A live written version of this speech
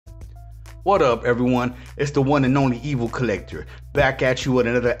What up, everyone? It's the one and only Evil Collector, back at you with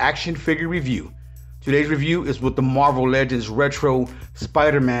another action figure review. Today's review is with the Marvel Legends Retro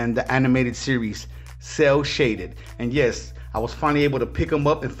Spider-Man, the animated series, Cel-Shaded. And yes, I was finally able to pick them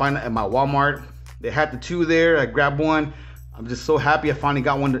up and find it at my Walmart. They had the two there. I grabbed one. I'm just so happy I finally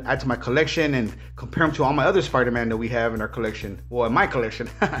got one to add to my collection and compare them to all my other Spider-Man that we have in our collection. Well, in my collection.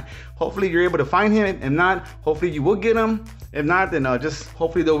 Hopefully you're able to find him. If not, hopefully you will get them. If not, then just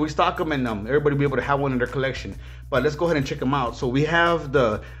hopefully they'll restock them and everybody will be able to have one in their collection. But let's go ahead and check them out. So we have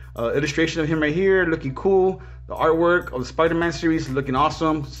the illustration of him right here, looking cool. The artwork of the Spider-Man series looking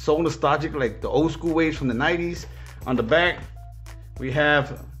awesome. So nostalgic, like the old school waves from the 90s. On the back, we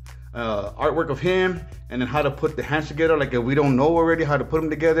have artwork of him and then how to put the hands together, like if we don't know already how to put them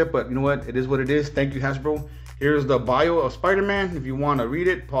together, but you know what, it is what it is. Thank you, Hasbro. Here's the bio of Spider-Man. If you want to read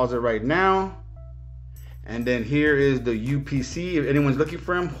it, pause it right now. And then here is the UPC if anyone's looking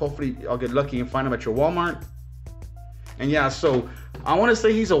for him. Hopefully I'll get lucky and find him at your Walmart. And yeah, so I want to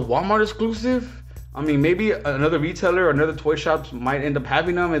say he's a Walmart exclusive. I mean, maybe another retailer or another toy shops might end up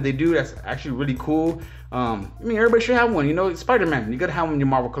having them. If they do, that's actually really cool. I mean, everybody should have one. You know, it's Spider-Man. You gotta have him in your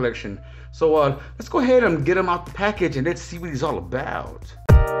Marvel collection. So let's go ahead and get him out the package and let's see what he's all about.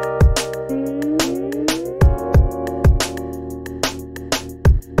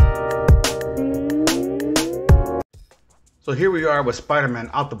 So here we are with Spider-Man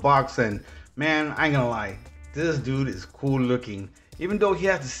out the box, and man, I ain't gonna lie, this dude is cool looking. Even though he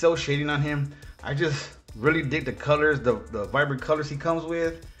has the cel shading on him, I just really dig the colors, the vibrant colors he comes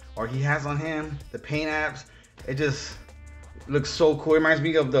with, or he has on him, the paint apps. It just looks so cool. It reminds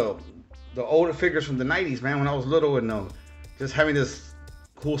me of the older figures from the 90s, man, when I was little, and just having this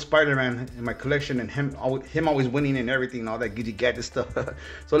cool Spider-Man in my collection and him always winning and everything and all that giddy gadget stuff.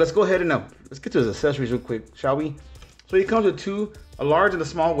 So let's go ahead and let's get to his accessories real quick, shall we? So he comes with two, a large and a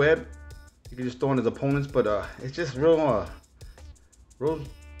small web. You can just throw in his opponents, but it's just real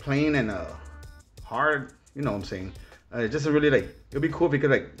plain and hard, you know what I'm saying. Just a really, like, it'd be cool if it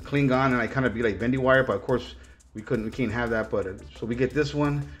could like cling on and like kind of be like bendy wire, but of course we can't have that. But so we get this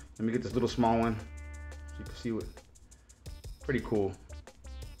one. Let me get this little small one so you can see what. Pretty cool.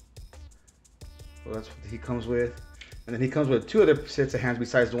 So that's what he comes with, and then he comes with two other sets of hands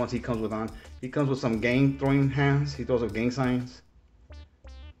besides the ones he comes with on. He comes with some gang throwing hands. He throws up gang signs.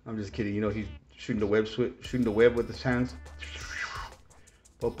 I'm just kidding. You know, he's shooting the web with his hands.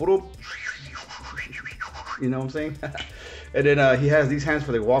 You know what I'm saying? And then he has these hands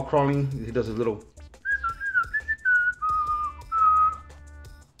for the wall crawling. He does his little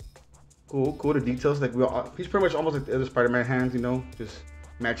cool the details. Like he's pretty much almost like the other Spider-Man hands, you know, just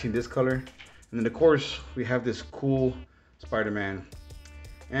matching this color. And then of course we have this cool Spider-Man.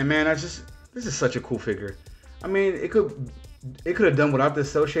 And man, this is such a cool figure. I mean, it could have done without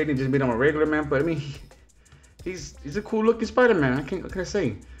this cel shading, just made him a regular man. But I mean, he's a cool looking Spider-Man. What can I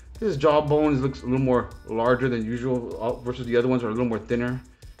say? His jawbone looks a little more larger than usual versus the other ones are a little more thinner.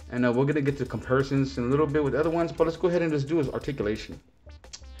 And we're gonna get to comparisons in a little bit with the other ones, but let's go ahead and just do his articulation.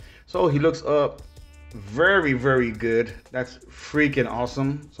 So he looks up very, very good. That's freaking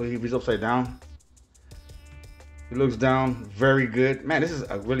awesome. So he's upside down. He looks down very good. Man, this is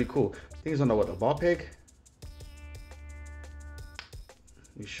really cool. I think he's on a ball peg.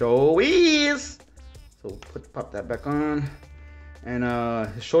 He sure is. So pop that back on. And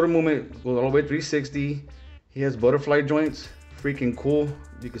his shoulder movement goes all the way 360. He has butterfly joints. Freaking cool.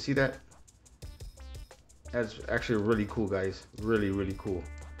 You can see that. That's actually really cool, guys. Really, really cool.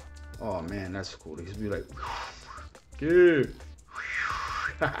 Oh man, that's cool. He's be like, good.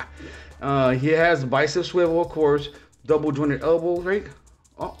 He has bicep swivel, of course. Double jointed elbows, right?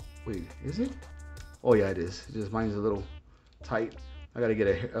 Oh wait, is it? Oh yeah, it is. It just mine's a little tight. I gotta get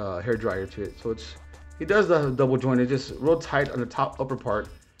a hair dryer to it. So he does the double jointed, just real tight on the top upper part.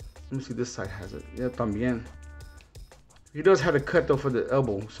 Let me see, this side has it. Yeah, también. He does have a cut though for the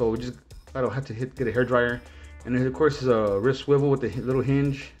elbow, so we just have to get a hair dryer. And then of course his wrist swivel with the little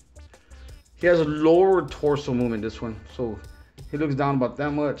hinge. He has a lower torso movement, this one, so he looks down about that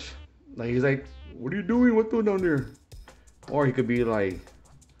much. Like he's like, what are you doing? What's going on there? Or he could be like,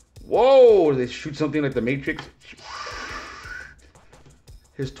 whoa! They shoot something like the Matrix.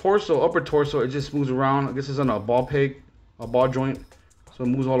 His torso, upper torso, it just moves around. I guess it's on a ball peg, a ball joint, so it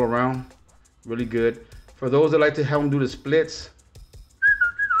moves all around. Really good. For those that like to have him do the splits,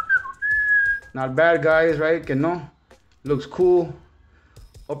 not bad, guys, right? Que no? Looks cool.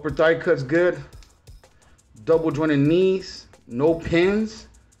 Upper thigh cut's good. Double jointed knees, no pins.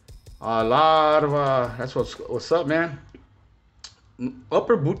 A lot of that's what's up, man.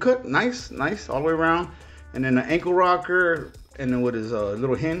 Upper boot cut, nice all the way around. And then an ankle rocker, and then with his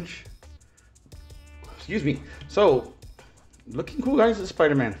little hinge. Excuse me. So, looking cool, guys. This is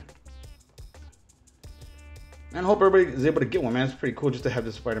Spider-Man. And I hope everybody is able to get one, man. It's pretty cool just to have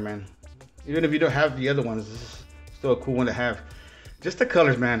this Spider-Man. Even if you don't have the other ones, this is still a cool one to have. Just the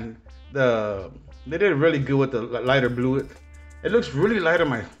colors, man. They did really good with the lighter blue. It looks really light on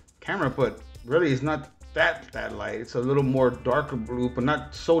my camera, but really it's not that light. It's a little more darker blue, but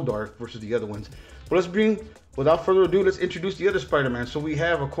not so dark versus the other ones. But without further ado, let's introduce the other Spider-Man. So we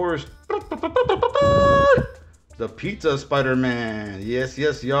have, of course, the Pizza Spider-Man.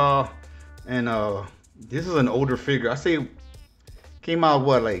 Yes, y'all. And this is an older figure. I say came out,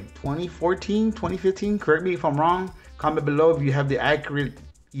 what, like 2014, 2015? Correct me if I'm wrong. Comment below if you have the accurate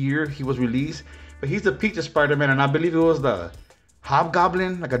year he was released. But he's the Pizza Spider-Man, and I believe it was the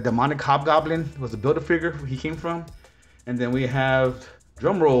Hobgoblin, like a demonic Hobgoblin, was the Build-A-Figure he came from. And then we have,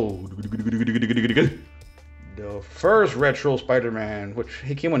 drum roll, the first retro Spider-Man, which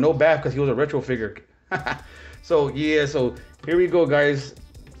he came with no bath because he was a retro figure. So yeah, so here we go, guys.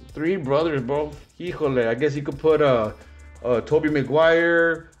 3 brothers, bro. Híjole, I guess you could put Tobey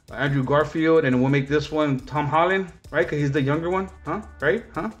Maguire, Andrew Garfield, and we'll make this one Tom Holland, right? Because he's the younger one, huh? Right?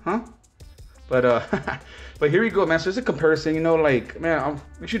 Huh? But but here we go, man. So it's a comparison, you know, like, man,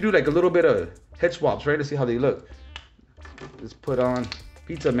 we should do like a little bit of head swaps, right? To see how they look. Let's put on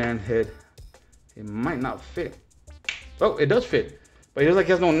Pizza Man head. It might not fit. Oh, it does fit, but it looks like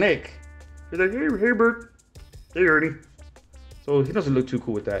he has no neck. He's like, hey, Bert. Hey, Ernie. So he doesn't look too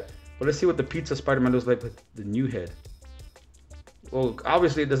cool with that. But let's see what the Pizza Spider-Man looks like with the new head. Well,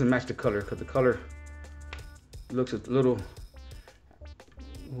 obviously it doesn't match the color, because the color looks a little...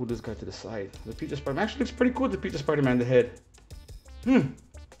 Move this guy to the side. The Pizza Spider-Man actually looks pretty cool, the Pizza Spider-Man, the head. You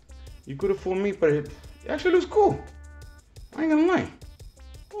could have fooled me, but it actually looks cool. I ain't gonna lie.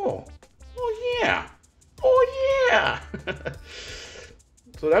 Oh yeah.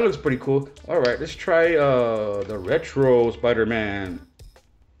 So that looks pretty cool. All right, let's try the retro Spider-Man.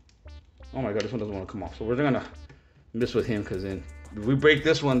 Oh my God, this one doesn't want to come off. So we're gonna mess with him, because then if we break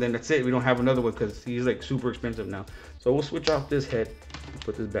this one, then that's it. We don't have another one because he's like super expensive now. So we'll switch off this head,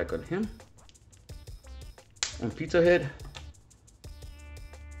 put this back on him. On Pizza head,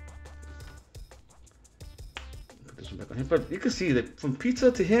 put this one back on him. But you can see that from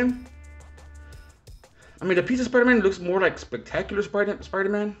Pizza to him, I mean, the Pizza Spider-Man looks more like Spectacular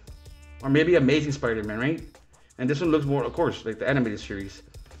Spider-Man, or maybe Amazing Spider-Man, right? And this one looks more, of course, like the animated series.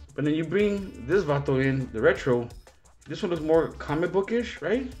 But then you bring this Vato in, the retro. This one looks more comic bookish,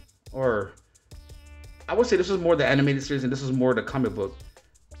 right? Or I would say this is more the animated series, and this is more the comic book.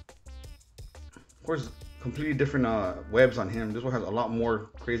 Of course, completely different webs on him. This one has a lot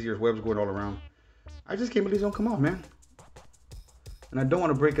more crazier webs going all around. I just can't believe these don't come off, man. And I don't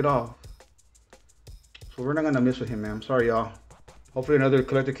want to break it off. So we're not gonna mess with him, man. I'm sorry, y'all. Hopefully another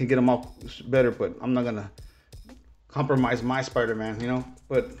collector can get him off better, but I'm not gonna compromise my Spider-Man, you know.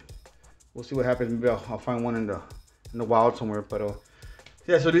 But we'll see what happens. Maybe I'll find one in the wild somewhere. But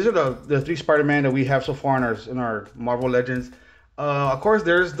yeah, so these are the 3 Spider-Man that we have so far in our Marvel Legends. Of course,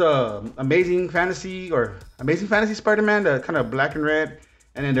 there's the Amazing Fantasy Spider-Man, the kind of black and red.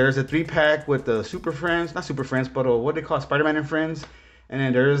 And then there's a 3-pack with the Super Friends, not Super Friends, but what they call it, Spider-Man and Friends. And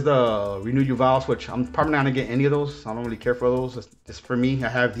then there's the Renew Your Vows, which I'm probably not gonna get any of those. I don't really care for those. It's just for me. I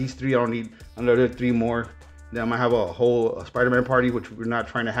have these 3. I don't need another 3 more. Then I might have a whole Spider-Man party, which we're not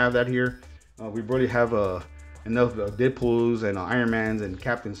trying to have that here. We barely have enough Deadpools and Iron Mans and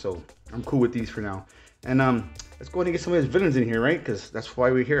Captains, so I'm cool with these for now. And let's go ahead and get some of his villains in here, right? Because that's why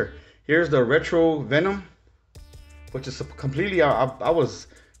we're here. Here's the Retro Venom, which is completely, I was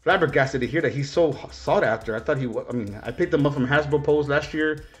flabbergasted to hear that he's so sought after. I thought I picked them up from Hasbro Pose last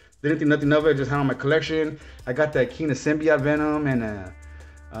year. Didn't think nothing of it, just had on my collection. I got that King of Symbiote Venom and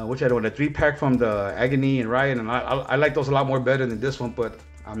which I don't, the 3-pack from the Agony and Riot, and I like those a lot more better than this one, but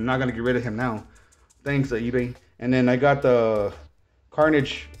I'm not gonna get rid of him now. Thanks, eBay. And then I got the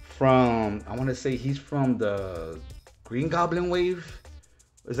Carnage from, I want to say he's from the Green Goblin wave.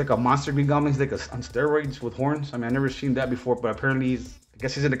 It's like a monster Green Goblin. He's like on steroids with horns. I mean, I've never seen that before, but apparently I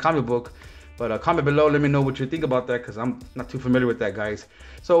guess he's in the comic book. But comment below, let me know what you think about that, because I'm not too familiar with that, guys.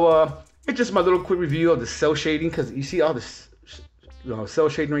 So it's just my little quick review of the cell shading, because you see all this cell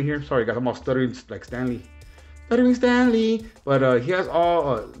shading right here. Sorry guys, I'm all stuttering like Stanley. Stuttering Stanley. But he has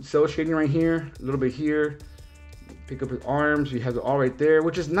all cell shading right here, a little bit here. Pick up his arms, he has it all right there,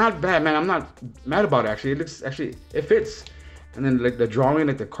 which is not bad, man. I'm not mad about it, actually. It fits. And then like the drawing,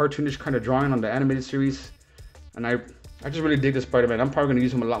 like the cartoonish kind of drawing on the animated series. And I just really dig this Spider-Man. I'm probably gonna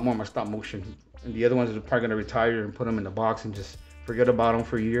use him a lot more in my stop motion. And the other ones are probably gonna retire and put them in the box and just forget about them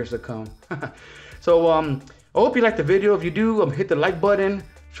for years to come. So I hope you liked the video. If you do, hit the like button,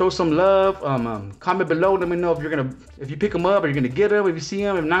 show some love. Comment below. Let me know if you pick them up, are you gonna get them? If you see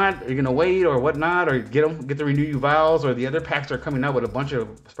them, if not, are you gonna wait or whatnot, or get the Renew You Vows, or the other packs are coming out with a bunch of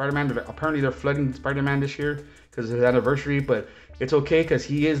Spider-Man. Apparently, they're flooding Spider-Man this year because of his anniversary, but it's okay because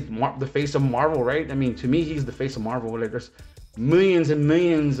he is the face of Marvel, right? I mean, to me, he's the face of Marvel. Like, there's millions and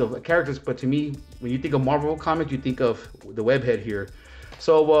millions of characters, but to me, when you think of Marvel comics, you think of the webhead here.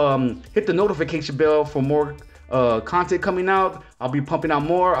 So hit the notification bell for more content coming out. I'll be pumping out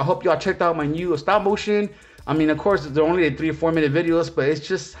more. I hope y'all checked out my new stop motion. I mean, of course, they're only 3 or 4 minute videos, but it's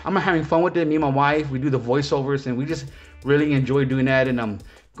just, I'm having fun with it. Me and my wife, we do the voiceovers, and we just really enjoy doing that. And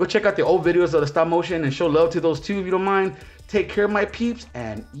go check out the old videos of the stop motion and show love to those too, if you don't mind. Take care, my peeps,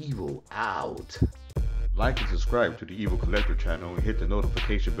 and Evil out. Like and subscribe to the Evil Collector channel and hit the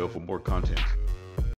notification bell for more content.